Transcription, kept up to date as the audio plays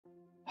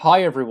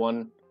Hi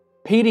everyone,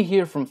 Peter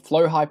here from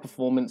Flow High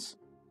Performance,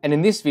 and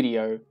in this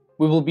video,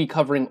 we will be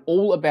covering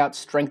all about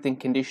strength and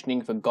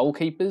conditioning for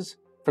goalkeepers,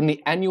 from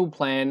the annual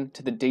plan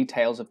to the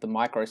details of the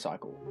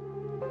microcycle.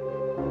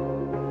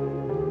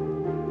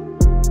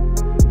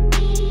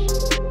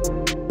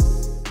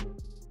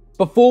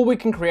 Before we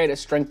can create a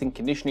strength and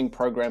conditioning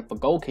program for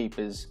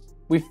goalkeepers,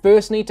 we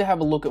first need to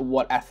have a look at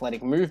what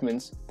athletic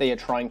movements they are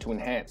trying to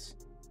enhance.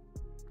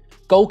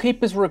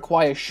 Goalkeepers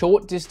require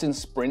short distance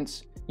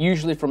sprints,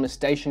 usually from a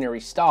stationary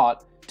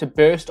start, to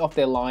burst off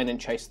their line and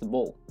chase the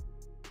ball.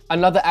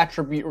 Another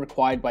attribute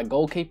required by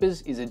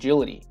goalkeepers is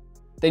agility.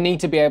 They need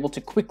to be able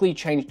to quickly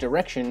change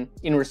direction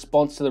in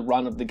response to the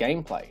run of the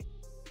gameplay.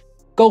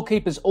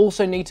 Goalkeepers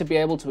also need to be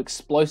able to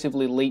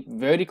explosively leap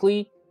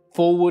vertically,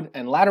 forward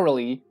and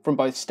laterally from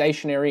both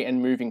stationary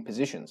and moving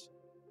positions.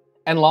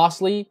 And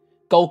lastly,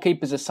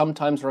 goalkeepers are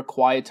sometimes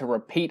required to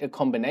repeat a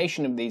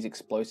combination of these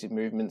explosive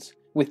movements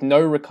with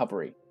no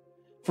recovery.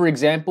 For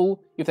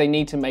example, if they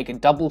need to make a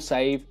double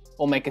save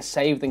or make a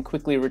save then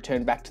quickly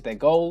return back to their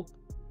goal.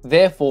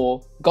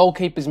 Therefore,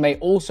 goalkeepers may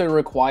also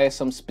require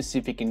some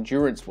specific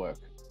endurance work.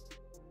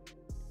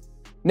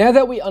 Now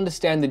that we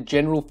understand the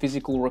general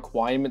physical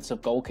requirements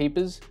of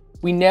goalkeepers,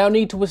 we now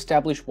need to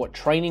establish what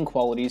training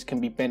qualities can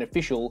be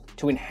beneficial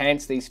to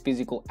enhance these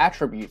physical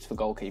attributes for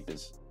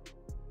goalkeepers.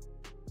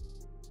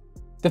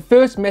 The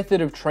first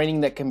method of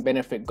training that can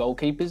benefit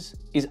goalkeepers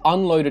is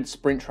unloaded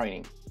sprint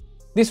training.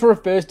 This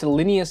refers to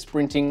linear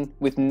sprinting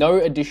with no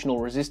additional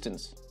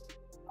resistance.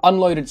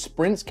 Unloaded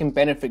sprints can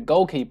benefit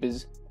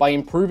goalkeepers by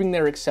improving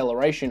their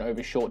acceleration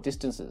over short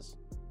distances.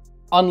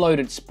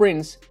 Unloaded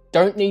sprints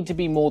don't need to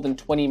be more than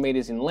 20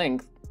 meters in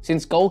length,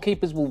 since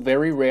goalkeepers will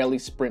very rarely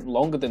sprint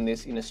longer than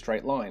this in a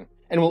straight line,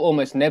 and will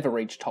almost never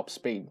reach top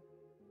speed.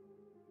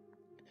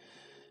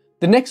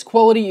 The next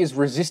quality is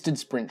resisted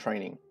sprint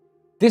training.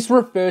 This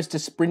refers to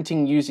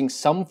sprinting using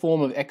some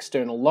form of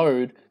external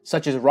load,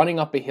 such as running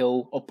up a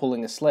hill or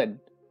pulling a sled.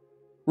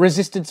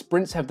 Resisted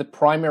sprints have the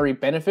primary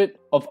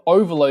benefit of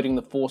overloading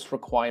the force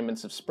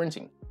requirements of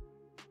sprinting.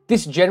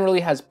 This generally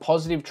has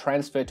positive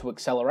transfer to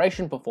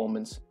acceleration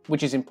performance,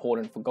 which is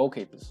important for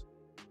goalkeepers.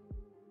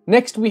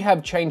 Next, we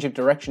have change of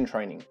direction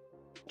training.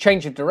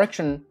 Change of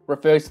direction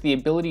refers to the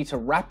ability to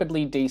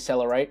rapidly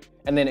decelerate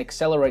and then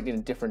accelerate in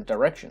a different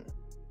direction.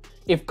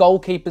 If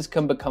goalkeepers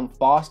can become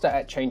faster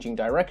at changing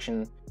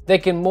direction, they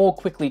can more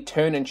quickly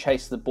turn and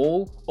chase the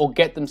ball or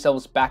get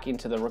themselves back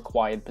into the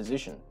required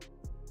position.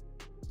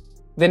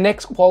 The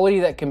next quality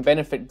that can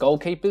benefit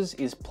goalkeepers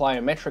is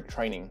plyometric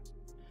training.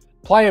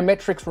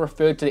 Plyometrics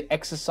refer to the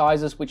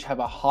exercises which have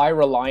a high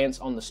reliance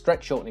on the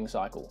stretch shortening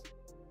cycle.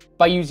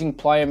 By using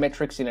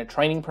plyometrics in a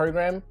training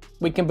program,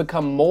 we can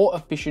become more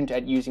efficient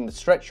at using the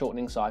stretch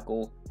shortening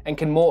cycle and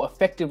can more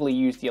effectively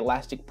use the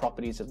elastic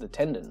properties of the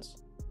tendons.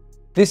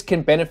 This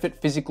can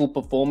benefit physical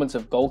performance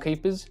of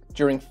goalkeepers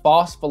during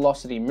fast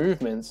velocity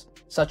movements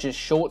such as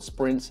short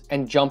sprints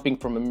and jumping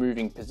from a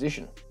moving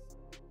position.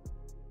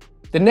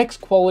 The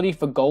next quality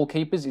for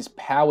goalkeepers is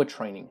power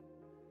training.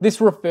 This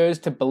refers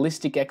to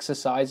ballistic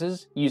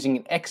exercises using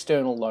an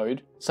external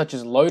load such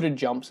as loaded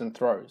jumps and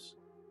throws.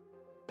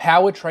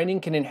 Power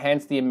training can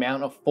enhance the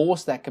amount of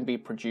force that can be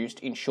produced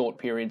in short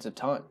periods of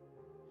time.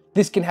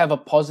 This can have a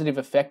positive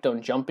effect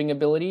on jumping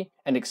ability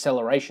and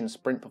acceleration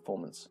sprint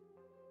performance.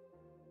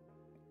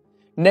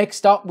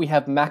 Next up, we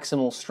have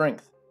maximal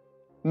strength.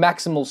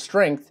 Maximal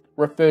strength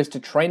refers to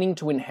training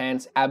to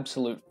enhance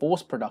absolute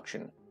force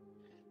production.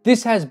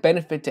 This has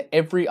benefit to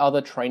every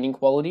other training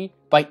quality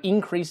by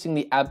increasing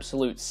the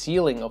absolute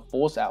ceiling of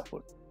force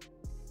output.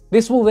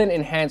 This will then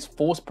enhance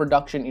force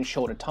production in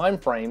shorter time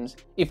frames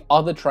if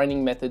other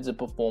training methods are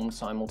performed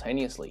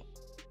simultaneously.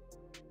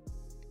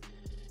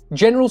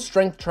 General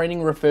strength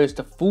training refers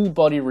to full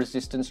body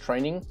resistance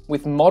training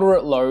with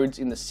moderate loads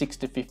in the 6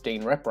 to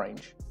 15 rep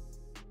range.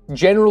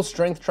 General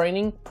strength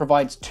training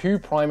provides two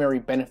primary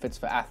benefits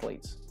for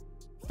athletes.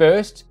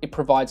 First, it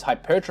provides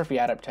hypertrophy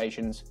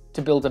adaptations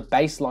to build a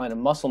baseline of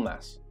muscle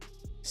mass.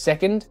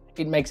 Second,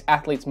 it makes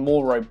athletes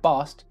more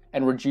robust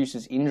and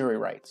reduces injury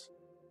rates.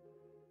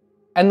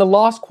 And the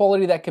last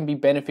quality that can be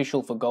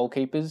beneficial for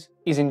goalkeepers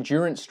is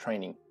endurance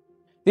training.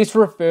 This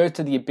refers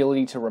to the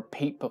ability to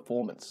repeat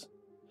performance.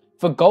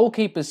 For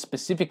goalkeepers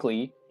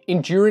specifically,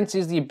 endurance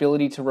is the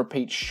ability to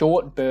repeat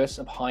short bursts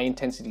of high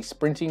intensity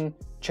sprinting,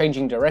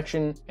 changing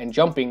direction, and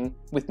jumping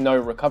with no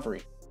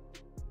recovery.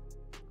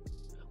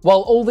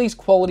 While all these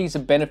qualities are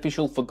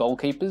beneficial for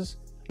goalkeepers,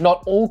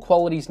 not all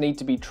qualities need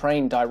to be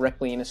trained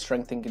directly in a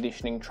strength and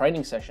conditioning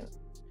training session.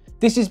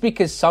 This is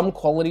because some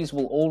qualities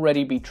will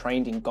already be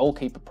trained in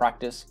goalkeeper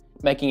practice,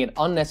 making it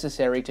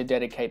unnecessary to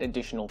dedicate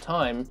additional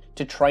time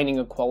to training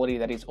a quality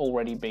that is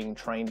already being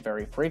trained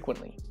very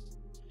frequently.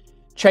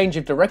 Change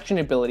of direction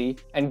ability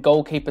and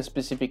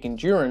goalkeeper-specific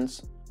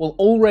endurance will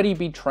already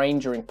be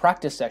trained during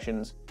practice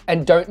sessions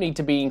and don't need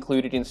to be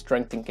included in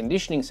strength and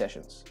conditioning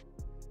sessions.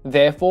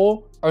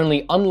 Therefore,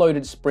 only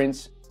unloaded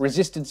sprints,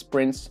 resisted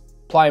sprints,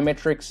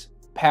 plyometrics,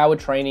 power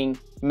training,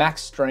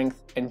 max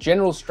strength, and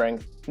general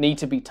strength need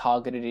to be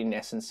targeted in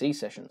S&C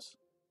sessions.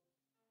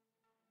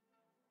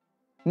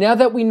 Now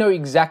that we know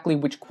exactly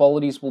which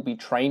qualities will be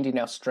trained in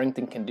our strength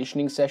and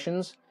conditioning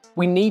sessions,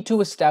 we need to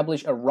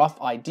establish a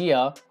rough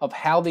idea of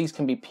how these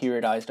can be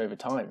periodized over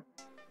time.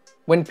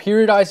 When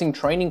periodizing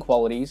training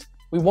qualities,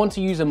 we want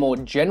to use a more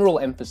general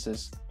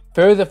emphasis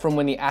further from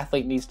when the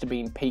athlete needs to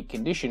be in peak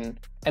condition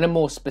and a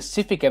more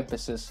specific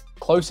emphasis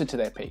closer to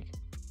their peak.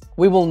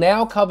 We will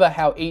now cover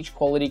how each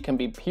quality can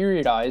be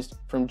periodized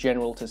from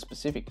general to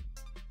specific.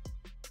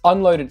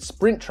 Unloaded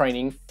sprint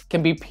training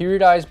can be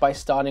periodized by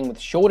starting with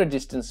shorter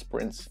distance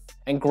sprints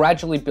and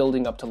gradually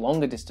building up to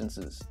longer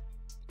distances.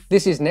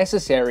 This is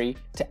necessary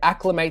to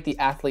acclimate the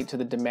athlete to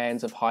the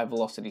demands of high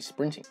velocity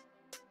sprinting.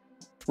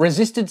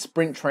 Resisted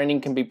sprint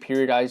training can be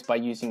periodized by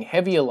using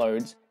heavier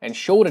loads and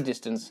shorter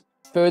distance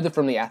further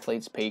from the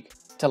athlete's peak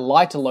to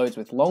lighter loads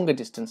with longer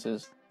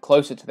distances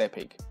closer to their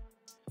peak.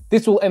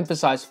 This will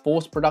emphasize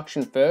force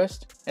production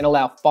first and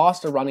allow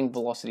faster running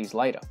velocities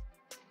later.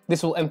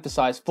 This will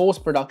emphasize force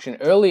production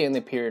early in the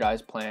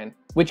periodized plan,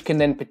 which can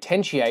then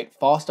potentiate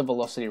faster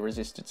velocity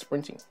resisted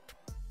sprinting.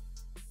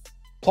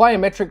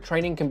 Plyometric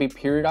training can be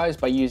periodized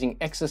by using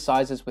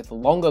exercises with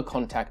longer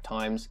contact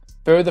times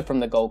further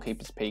from the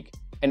goalkeeper's peak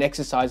and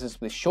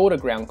exercises with shorter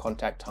ground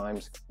contact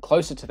times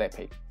closer to their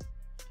peak.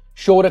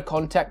 Shorter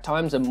contact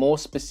times are more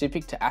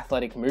specific to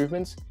athletic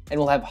movements and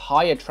will have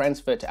higher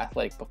transfer to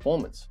athletic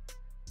performance.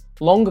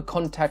 Longer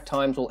contact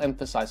times will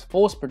emphasize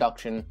force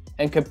production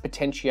and can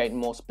potentiate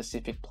more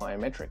specific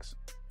plyometrics.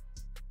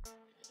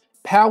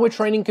 Power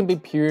training can be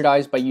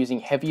periodized by using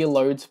heavier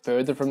loads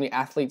further from the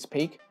athlete's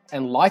peak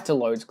and lighter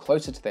loads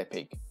closer to their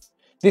peak.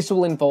 This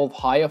will involve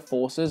higher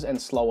forces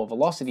and slower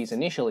velocities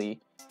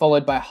initially,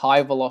 followed by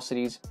high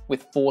velocities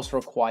with force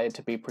required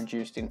to be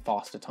produced in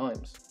faster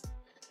times.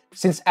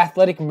 Since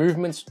athletic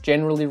movements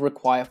generally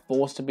require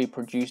force to be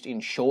produced in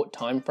short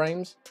time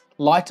frames,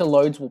 lighter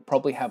loads will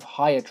probably have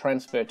higher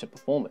transfer to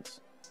performance,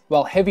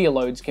 while heavier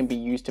loads can be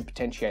used to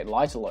potentiate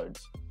lighter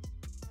loads.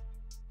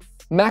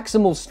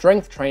 Maximal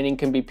strength training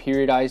can be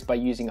periodized by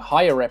using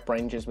higher rep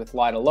ranges with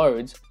lighter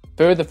loads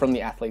further from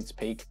the athlete's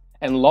peak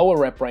and lower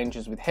rep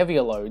ranges with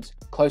heavier loads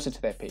closer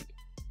to their peak.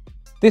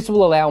 This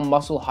will allow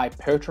muscle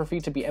hypertrophy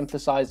to be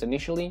emphasized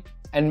initially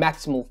and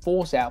maximal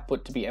force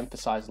output to be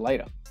emphasized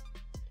later.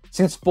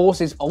 Since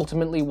force is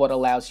ultimately what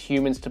allows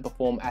humans to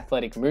perform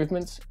athletic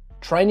movements,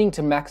 training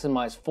to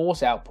maximize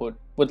force output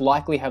would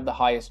likely have the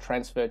highest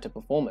transfer to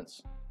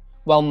performance,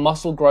 while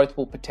muscle growth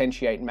will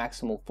potentiate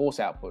maximal force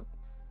output.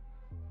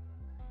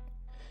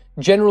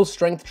 General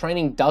strength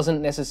training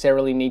doesn't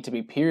necessarily need to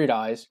be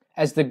periodized,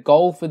 as the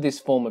goal for this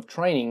form of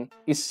training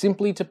is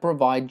simply to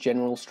provide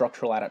general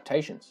structural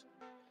adaptations.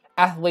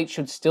 Athletes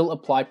should still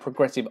apply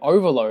progressive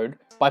overload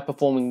by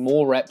performing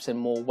more reps and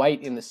more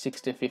weight in the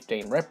 6 to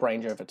 15 rep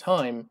range over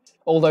time,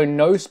 although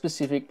no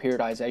specific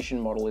periodization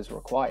model is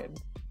required.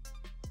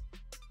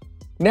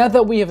 Now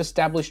that we have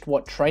established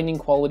what training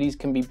qualities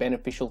can be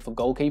beneficial for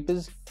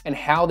goalkeepers and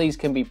how these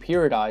can be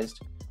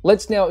periodized,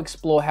 let's now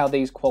explore how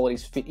these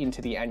qualities fit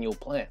into the annual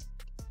plan.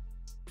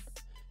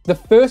 The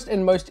first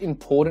and most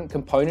important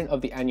component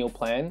of the annual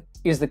plan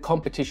is the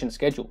competition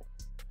schedule.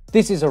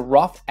 This is a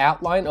rough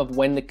outline of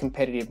when the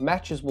competitive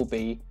matches will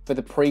be for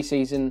the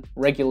pre-season,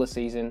 regular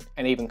season,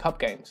 and even cup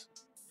games.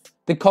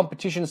 The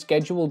competition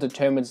schedule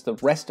determines the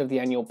rest of the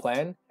annual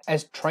plan,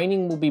 as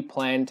training will be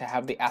planned to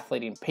have the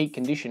athlete in peak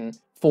condition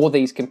for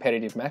these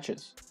competitive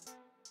matches.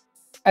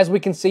 As we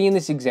can see in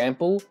this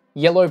example,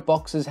 yellow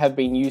boxes have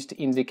been used to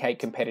indicate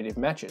competitive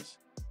matches.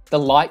 The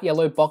light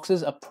yellow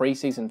boxes are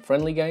pre-season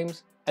friendly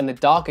games, and the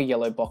darker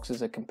yellow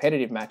boxes are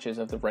competitive matches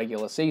of the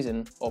regular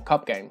season or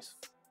cup games.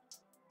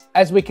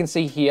 As we can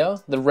see here,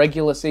 the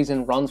regular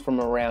season runs from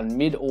around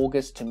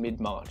mid-August to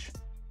mid-March.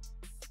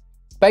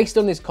 Based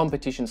on this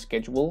competition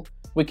schedule,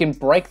 we can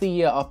break the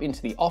year up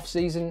into the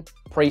off-season,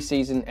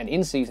 pre-season, and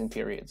in-season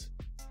periods.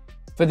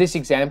 For this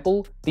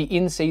example, the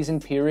in-season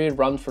period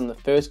runs from the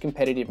first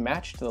competitive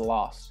match to the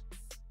last.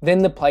 Then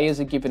the players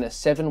are given a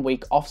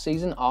 7-week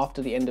off-season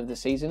after the end of the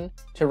season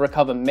to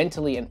recover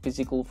mentally and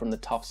physically from the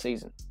tough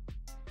season.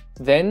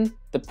 Then,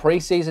 the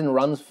pre-season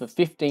runs for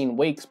 15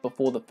 weeks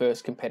before the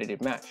first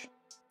competitive match.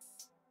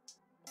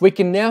 We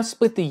can now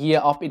split the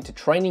year up into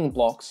training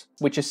blocks,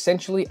 which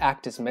essentially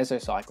act as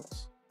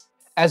mesocycles.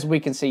 As we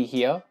can see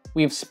here,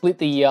 we have split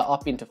the year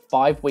up into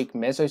 5-week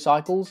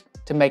mesocycles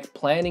to make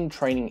planning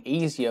training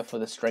easier for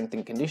the strength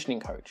and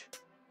conditioning coach.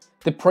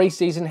 The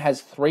pre-season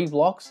has 3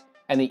 blocks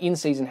and the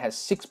in-season has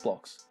 6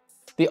 blocks.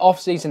 The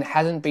off-season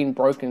hasn't been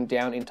broken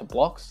down into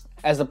blocks,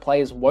 as the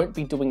players won't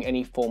be doing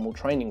any formal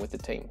training with the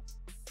team.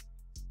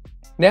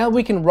 Now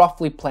we can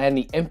roughly plan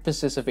the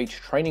emphasis of each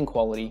training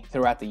quality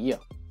throughout the year.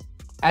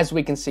 As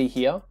we can see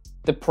here,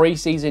 the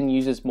pre-season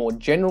uses more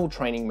general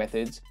training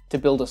methods to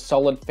build a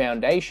solid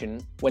foundation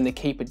when the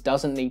keeper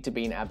doesn't need to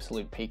be in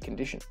absolute peak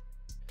condition.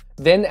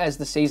 Then as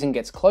the season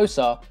gets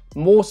closer,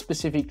 more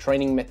specific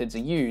training methods are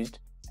used.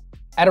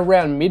 At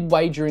around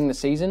midway during the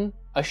season,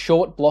 a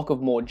short block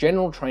of more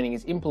general training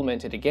is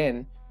implemented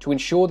again to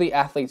ensure the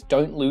athletes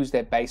don't lose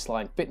their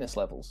baseline fitness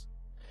levels.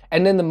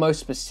 and then the most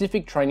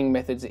specific training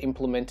methods are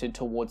implemented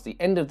towards the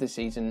end of the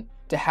season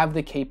to have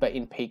the keeper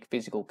in peak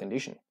physical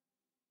condition.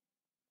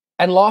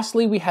 And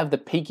lastly, we have the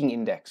peaking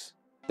index.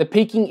 The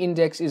peaking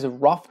index is a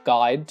rough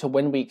guide to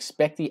when we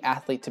expect the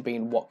athlete to be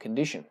in what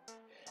condition.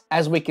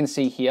 As we can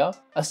see here,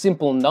 a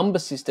simple number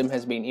system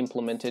has been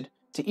implemented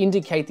to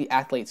indicate the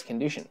athlete's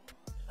condition.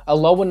 A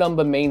lower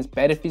number means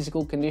better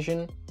physical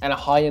condition, and a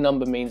higher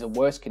number means a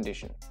worse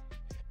condition.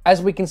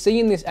 As we can see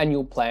in this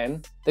annual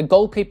plan, the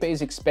goalkeeper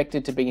is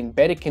expected to be in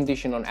better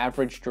condition on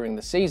average during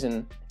the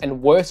season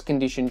and worse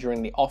condition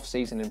during the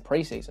off-season and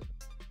pre-season,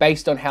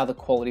 based on how the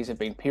qualities have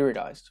been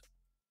periodized.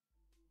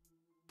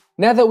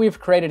 Now that we've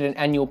created an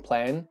annual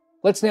plan,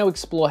 let's now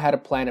explore how to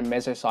plan a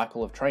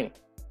mesocycle of training.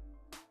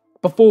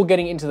 Before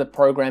getting into the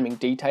programming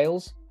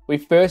details, we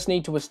first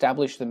need to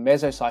establish the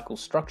mesocycle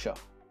structure.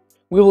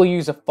 We will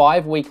use a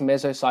 5-week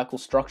mesocycle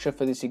structure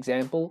for this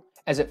example,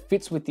 as it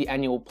fits with the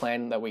annual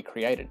plan that we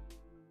created.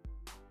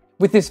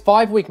 With this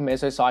 5-week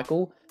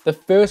mesocycle, the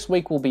first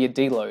week will be a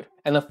deload,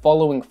 and the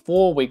following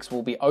 4 weeks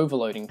will be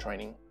overloading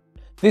training.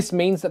 This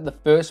means that the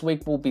first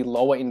week will be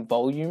lower in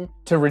volume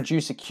to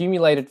reduce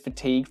accumulated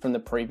fatigue from the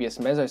previous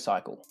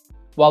mesocycle,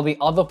 while the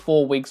other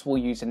 4 weeks will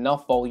use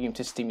enough volume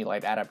to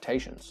stimulate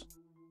adaptations.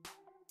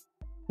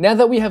 Now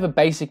that we have a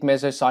basic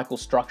mesocycle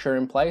structure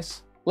in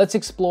place, let's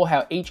explore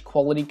how each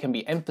quality can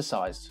be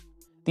emphasized.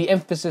 The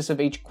emphasis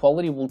of each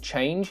quality will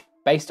change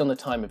based on the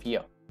time of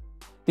year.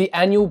 The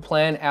annual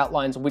plan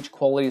outlines which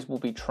qualities will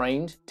be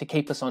trained to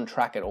keep us on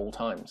track at all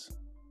times.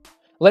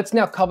 Let's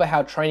now cover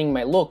how training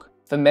may look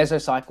for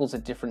mesocycles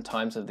at different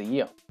times of the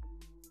year.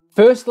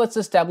 First, let's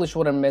establish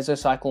what a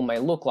mesocycle may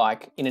look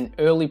like in an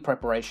early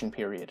preparation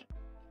period.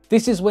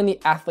 This is when the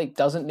athlete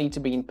doesn't need to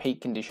be in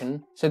peak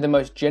condition, so the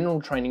most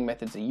general training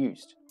methods are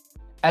used.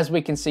 As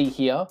we can see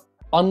here,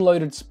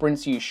 unloaded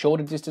sprints use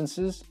shorter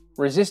distances,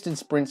 resisted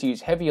sprints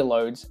use heavier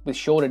loads with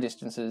shorter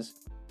distances,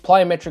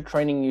 plyometric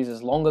training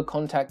uses longer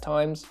contact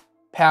times,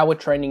 power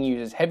training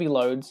uses heavy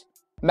loads,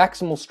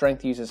 maximal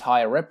strength uses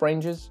higher rep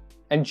ranges,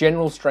 and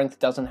general strength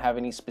doesn't have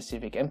any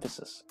specific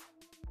emphasis.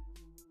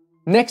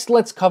 Next,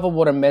 let's cover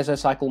what a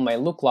mesocycle may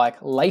look like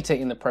later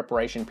in the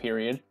preparation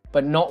period,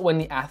 but not when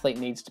the athlete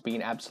needs to be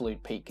in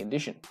absolute peak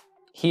condition.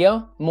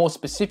 Here, more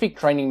specific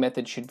training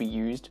methods should be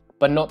used,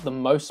 but not the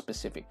most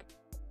specific.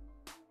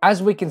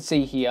 As we can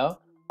see here,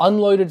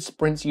 unloaded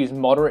sprints use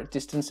moderate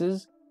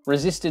distances,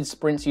 resisted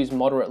sprints use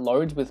moderate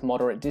loads with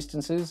moderate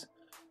distances,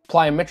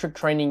 plyometric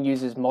training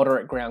uses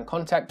moderate ground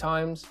contact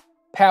times,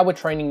 power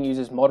training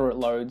uses moderate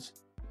loads,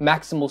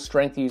 maximal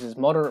strength uses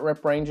moderate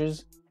rep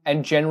ranges,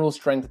 and general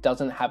strength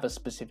doesn't have a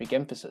specific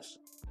emphasis.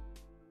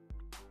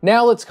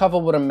 Now let's cover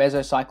what a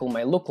mesocycle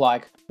may look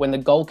like when the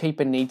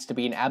goalkeeper needs to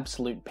be in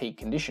absolute peak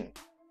condition.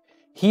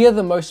 Here,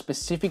 the most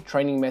specific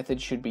training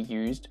methods should be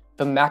used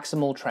for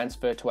maximal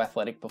transfer to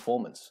athletic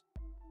performance.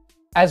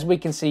 As we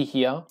can see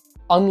here,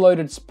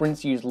 unloaded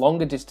sprints use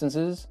longer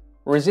distances,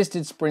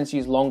 resisted sprints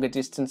use longer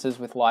distances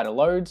with lighter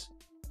loads,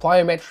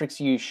 plyometrics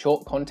use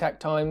short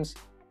contact times,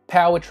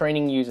 power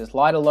training uses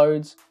lighter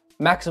loads,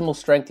 maximal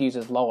strength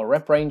uses lower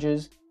rep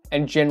ranges,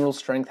 and general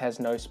strength has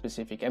no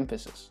specific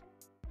emphasis.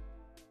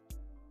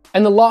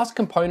 And the last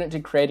component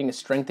to creating a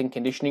strength and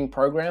conditioning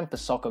program for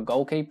soccer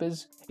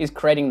goalkeepers is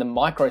creating the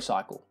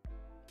microcycle.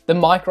 The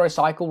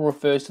microcycle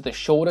refers to the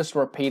shortest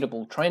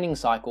repeatable training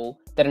cycle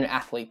that an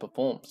athlete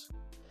performs.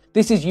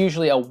 This is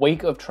usually a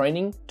week of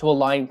training to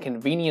align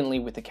conveniently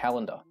with the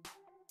calendar.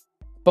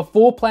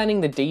 Before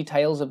planning the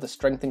details of the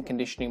strength and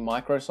conditioning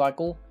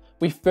microcycle,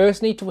 we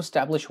first need to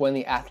establish when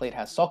the athlete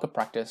has soccer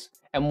practice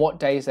and what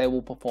days they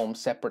will perform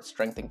separate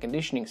strength and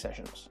conditioning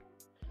sessions.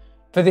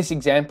 For this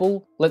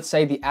example, let's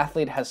say the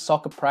athlete has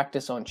soccer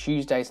practice on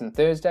Tuesdays and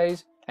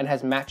Thursdays and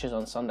has matches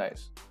on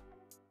Sundays.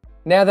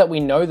 Now that we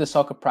know the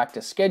soccer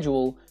practice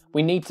schedule,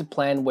 we need to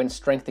plan when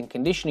strength and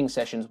conditioning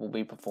sessions will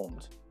be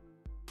performed.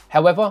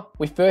 However,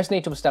 we first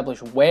need to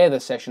establish where the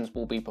sessions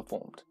will be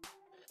performed.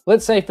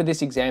 Let's say for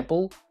this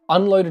example,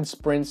 unloaded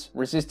sprints,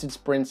 resisted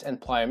sprints, and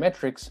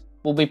plyometrics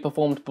will be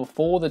performed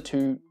before the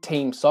 2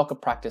 team soccer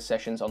practice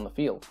sessions on the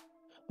field,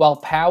 while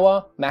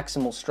power,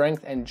 maximal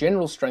strength, and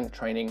general strength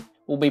training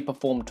will be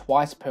performed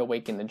twice per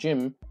week in the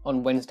gym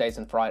on Wednesdays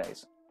and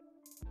Fridays.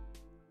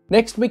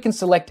 Next, we can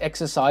select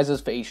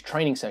exercises for each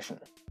training session.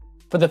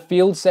 For the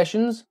field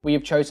sessions, we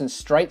have chosen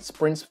straight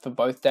sprints for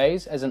both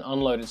days as an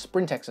unloaded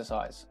sprint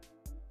exercise.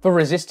 For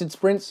resisted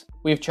sprints,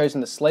 we have chosen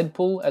the sled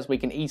pull as we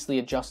can easily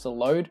adjust the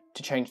load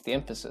to change the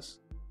emphasis.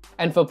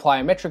 And for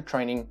plyometric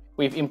training,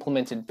 we have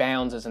implemented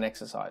bounds as an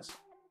exercise.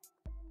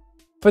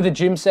 For the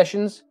gym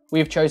sessions, we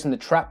have chosen the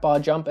trap bar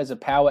jump as a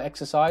power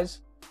exercise.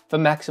 For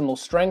maximal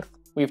strength,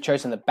 we have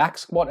chosen the back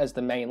squat as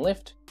the main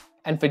lift.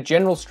 And for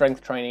general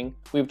strength training,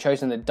 we have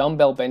chosen the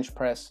dumbbell bench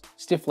press,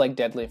 stiff leg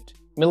deadlift,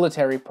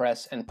 military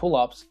press, and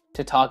pull-ups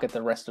to target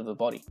the rest of the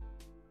body.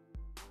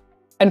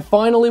 And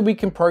finally, we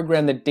can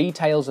program the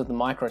details of the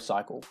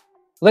microcycle.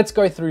 Let's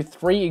go through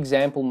 3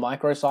 example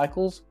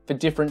microcycles for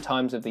different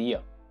times of the year.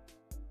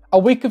 A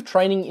week of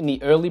training in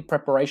the early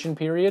preparation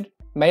period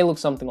may look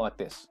something like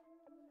this.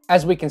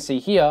 As we can see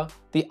here,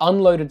 the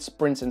unloaded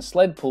sprints and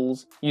sled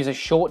pulls use a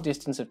short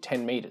distance of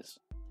 10 meters.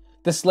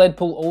 The sled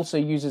pull also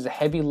uses a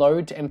heavy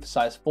load to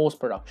emphasize force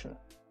production.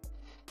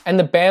 And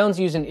the bounds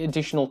use an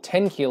additional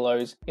 10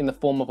 kilos in the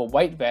form of a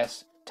weight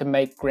vest to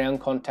make ground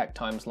contact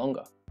times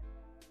longer.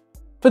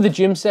 For the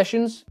gym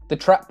sessions, the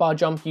trap bar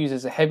jump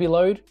uses a heavy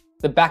load,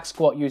 the back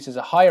squat uses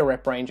a higher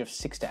rep range of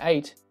 6 to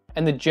 8,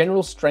 and the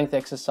general strength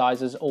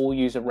exercises all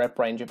use a rep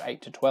range of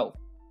 8 to 12.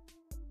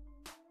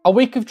 A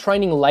week of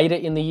training later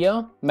in the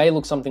year may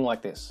look something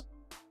like this.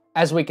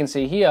 As we can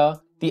see here,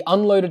 the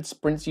unloaded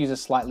sprints use a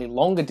slightly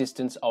longer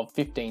distance of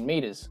 15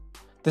 meters.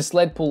 The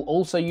sled pull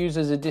also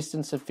uses a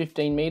distance of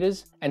 15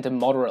 meters and a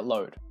moderate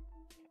load.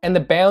 And the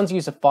bounds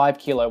use a 5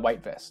 kilo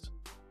weight vest.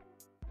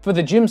 For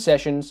the gym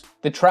sessions,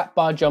 the trap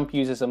bar jump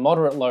uses a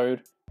moderate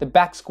load, the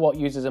back squat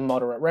uses a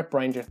moderate rep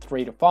range of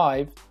 3 to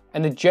 5,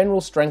 and the general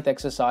strength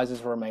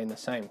exercises remain the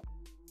same.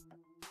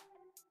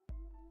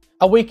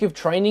 A week of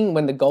training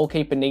when the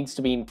goalkeeper needs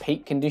to be in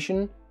peak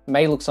condition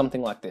may look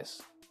something like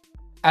this.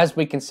 As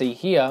we can see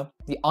here,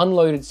 the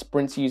unloaded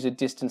sprints use a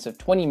distance of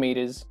 20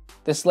 meters,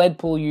 the sled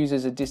pull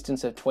uses a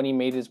distance of 20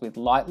 meters with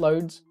light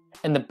loads,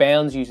 and the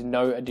bounds use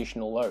no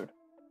additional load.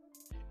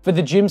 For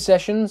the gym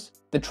sessions,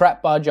 the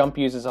trap bar jump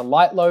uses a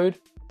light load,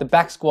 the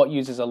back squat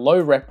uses a low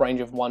rep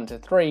range of 1 to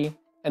 3,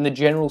 and the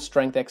general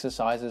strength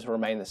exercises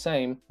remain the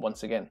same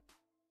once again.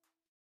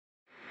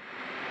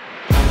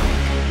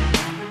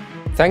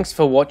 Thanks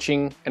for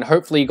watching, and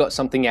hopefully you got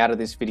something out of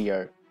this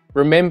video.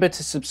 Remember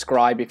to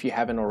subscribe if you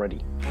haven't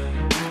already.